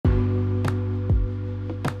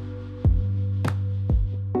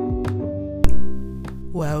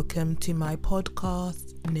Welcome to my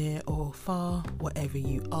podcast, near or far, wherever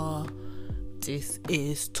you are. This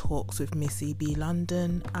is Talks with Missy B.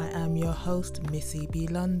 London. I am your host, Missy B.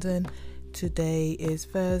 London. Today is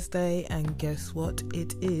Thursday, and guess what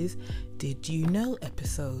it is? Did you know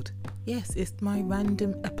episode? Yes, it's my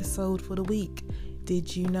random episode for the week.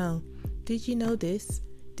 Did you know? Did you know this?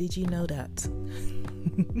 Did you know that?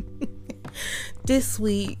 This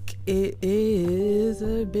week it is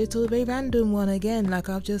a bit of a random one again, like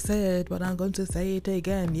I've just said, but I'm going to say it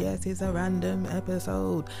again. Yes, it's a random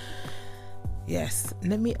episode. Yes,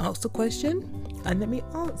 let me ask the question and let me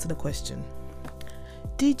answer the question.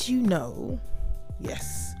 Did you know?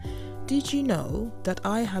 Yes. Did you know that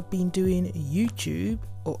I have been doing YouTube,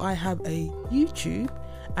 or I have a YouTube,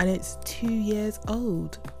 and it's 2 years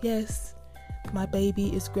old? Yes. My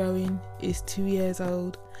baby is growing, it's 2 years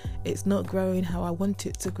old. It's not growing how I want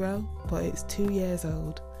it to grow, but it's 2 years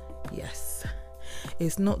old. Yes.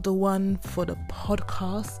 It's not the one for the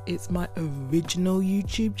podcast, it's my original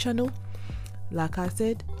YouTube channel. Like I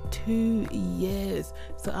said, 2 years.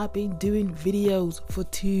 So I've been doing videos for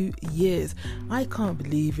 2 years. I can't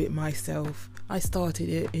believe it myself. I started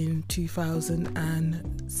it in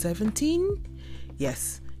 2017.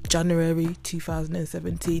 Yes. January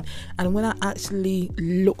 2017, and when I actually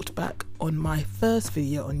looked back on my first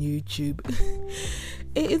video on YouTube,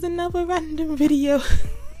 it is another random video.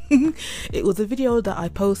 It was a video that I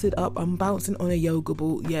posted up. I'm bouncing on a yoga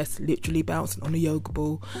ball. Yes, literally bouncing on a yoga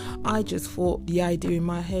ball. I just thought the idea in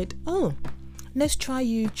my head, oh, let's try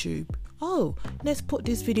YouTube. Oh, let's put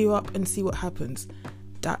this video up and see what happens.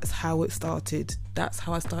 That's how it started. That's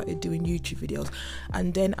how I started doing YouTube videos.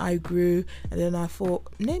 And then I grew, and then I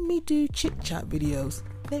thought, let me do chit chat videos.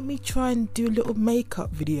 Let me try and do little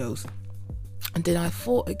makeup videos. And then I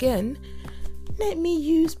thought again, let me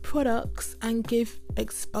use products and give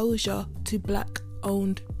exposure to black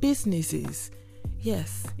owned businesses.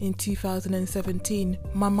 Yes, in 2017,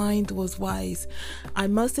 my mind was wise. I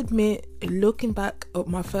must admit, looking back at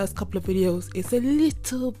my first couple of videos, it's a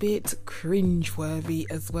little bit cringe-worthy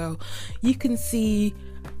as well. You can see,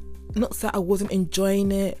 not that I wasn't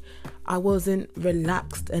enjoying it, I wasn't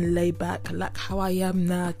relaxed and laid back like how I am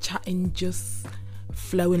now, chatting, just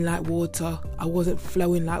flowing like water. I wasn't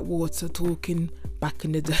flowing like water talking back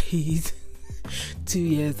in the days. 2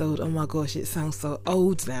 years old, oh my gosh, it sounds so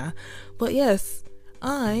old now. But yes,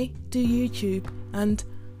 I do YouTube and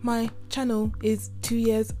my channel is 2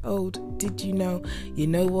 years old. Did you know? You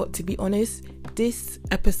know what, to be honest, this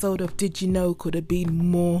episode of Did You Know could have been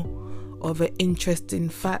more of an interesting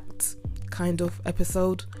fact kind of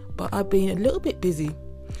episode, but I've been a little bit busy.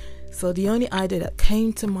 So the only idea that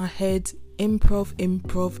came to my head, improv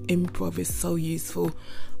is so useful.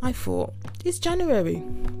 I thought, it's January.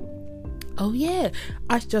 Oh yeah,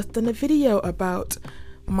 I've just done a video about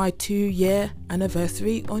my 2-year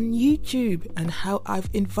anniversary on YouTube and how I've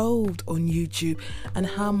evolved on YouTube and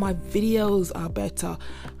how my videos are better,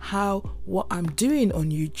 how what I'm doing on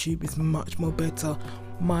YouTube is much more better.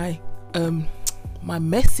 My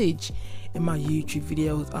message in my YouTube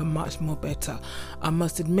videos are much more better. I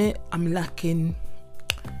must admit, I'm lacking,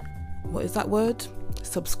 what is that word?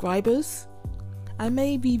 Subscribers. I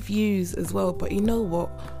may be views as well, but you know what?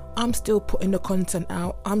 I'm still putting the content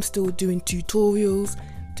out. I'm still doing tutorials,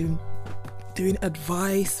 doing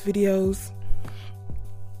advice videos,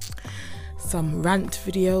 some rant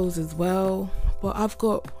videos as well. But I've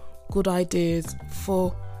got good ideas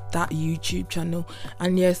for that YouTube channel.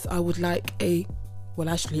 And yes, I would like I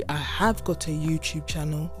have got a YouTube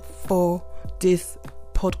channel for this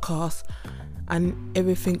podcast, and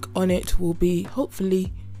everything on it will be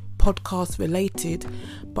hopefully podcast related,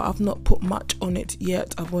 but I've not put much on it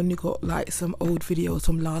yet. I've only got like some old videos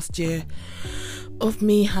from last year of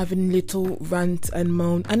me having little rant and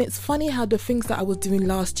moan. And it's funny how the things that I was doing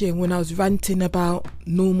last year, when I was ranting about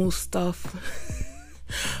normal stuff,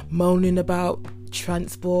 moaning about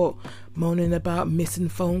transport, moaning about missing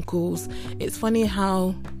phone calls, it's funny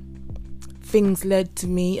how things led to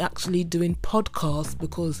me actually doing podcasts,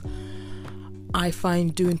 because I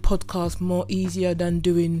find doing podcasts more easier than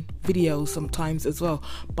doing videos sometimes as well.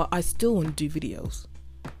 But I still want to do videos.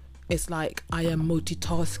 It's like I am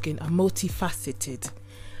multitasking, I'm multifaceted.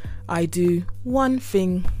 I do one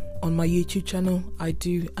thing on my YouTube channel, I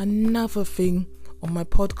do another thing on my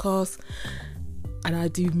podcast, and I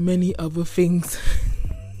do many other things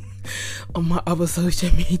on my other social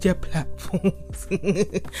media platforms.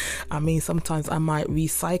 I mean, sometimes I might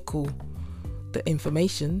recycle the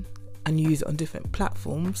information and use it on different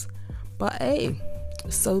platforms, but hey,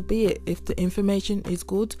 so be it. If the information is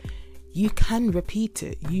good, you can repeat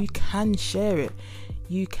it, you can share it,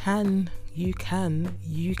 you can you can.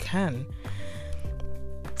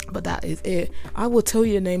 But that is it. I will tell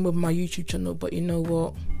you the name of my YouTube channel, but you know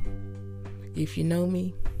what? If you know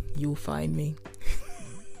me, you'll find me.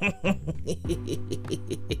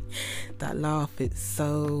 That laugh is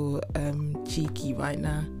so cheeky right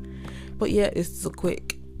now. But yeah, it's a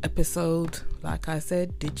quick episode. Like I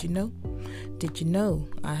said, did you know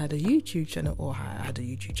I had a YouTube channel? I have a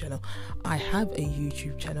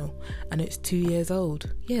YouTube channel, and it's 2 years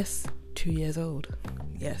old. Yes, 2 years old.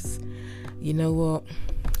 Yes. You know what?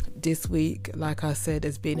 This week, like I said,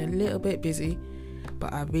 has been a little bit busy,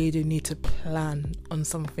 but I really need to plan on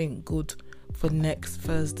something good for next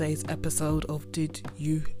Thursday's episode of Did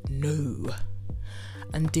You Know?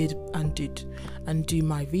 And do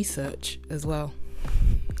my research as well.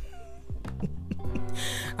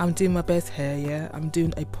 I'm doing my best here, yeah. I'm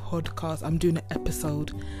doing a podcast, I'm doing an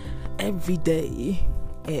episode every day.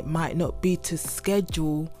 It might not be to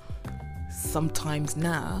schedule sometimes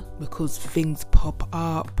now because things pop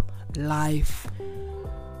up, life,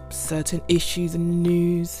 certain issues and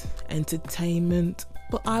news, entertainment,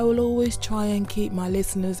 but I will always try and keep my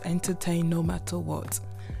listeners entertained no matter what.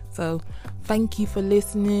 So thank you for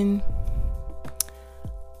listening.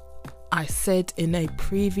 I said in a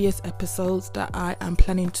previous episode that I am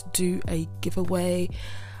planning to do a giveaway.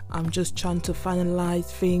 I'm just trying to finalize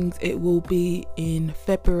things. It will be in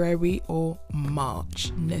February or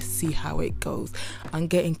March. Let's see how it goes. I'm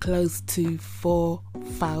getting close to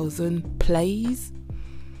 4,000 plays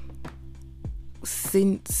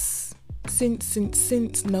since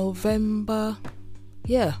November.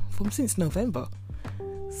 Yeah, since November.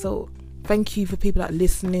 So thank you for people that are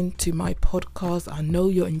listening to my podcast. I know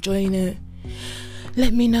you're enjoying it.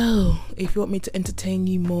 Let me know if you want me to entertain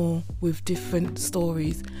you more with different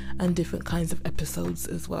stories and different kinds of episodes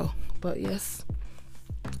as well. But yes,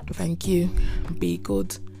 thank you. Be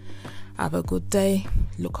good. Have a good day.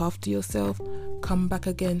 Look after yourself. Come back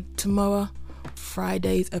again tomorrow,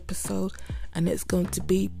 Friday's episode, and it's going to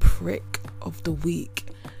be Prick of the Week.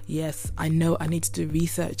 Yes, I know I need to do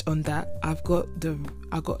research on that. I got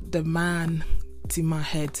the man to my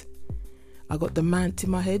head. I got the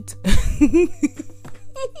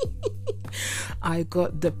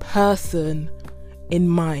person in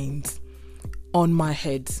mind on my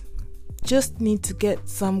head. Just need to get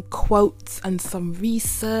some quotes and some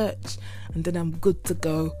research, and then I'm good to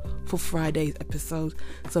go for Friday's episode.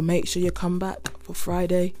 So make sure you come back for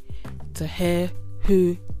Friday to hear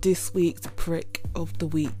who this week's Prick of the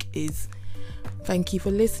Week is. Thank you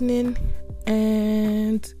for listening,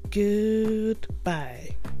 and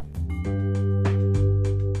goodbye.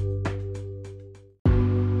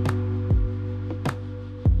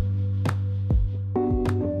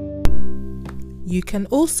 You can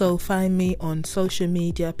also find me on social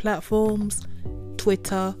media platforms,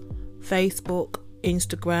 Twitter, Facebook,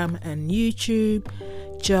 Instagram and YouTube.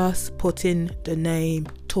 Just put in the name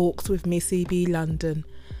Talks with Missy B London.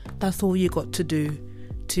 That's all you got to do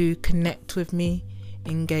to connect with me,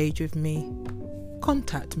 engage with me,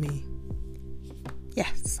 contact me.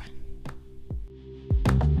 Yes.